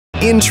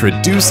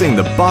Introducing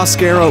the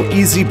Boscaro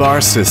Easy Bar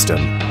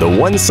System, the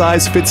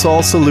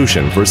one-size-fits-all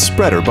solution for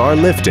spreader bar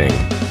lifting.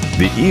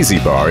 The Easy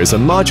Bar is a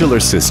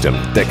modular system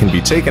that can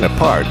be taken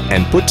apart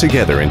and put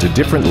together into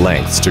different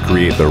lengths to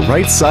create the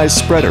right size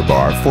spreader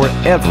bar for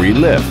every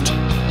lift.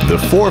 The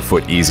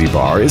 4-foot Easy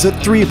Bar is a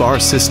 3-bar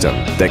system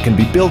that can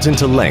be built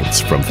into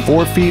lengths from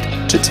 4 feet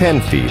to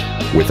 10 feet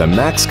with a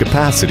max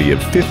capacity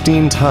of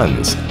 15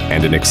 tons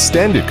and an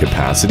extended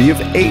capacity of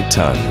 8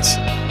 tons.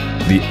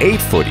 The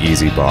 8-foot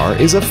Easy Bar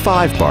is a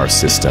 5-bar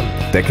system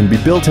that can be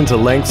built into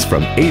lengths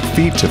from 8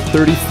 feet to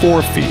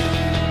 34 feet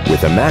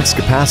with a max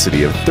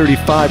capacity of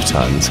 35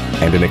 tons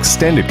and an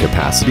extended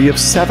capacity of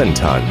 7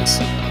 tons.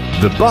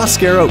 The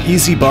Boscaro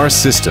Easy Bar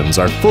systems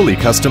are fully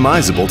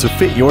customizable to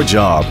fit your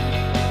job.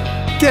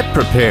 Get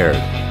prepared.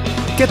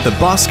 Get the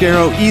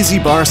Boscaro Easy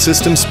Bar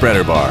System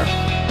Spreader Bar,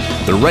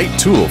 the right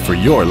tool for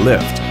your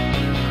lift.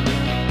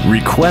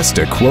 Request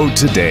a quote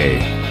today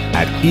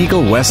at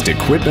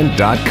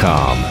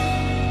eaglewestequipment.com.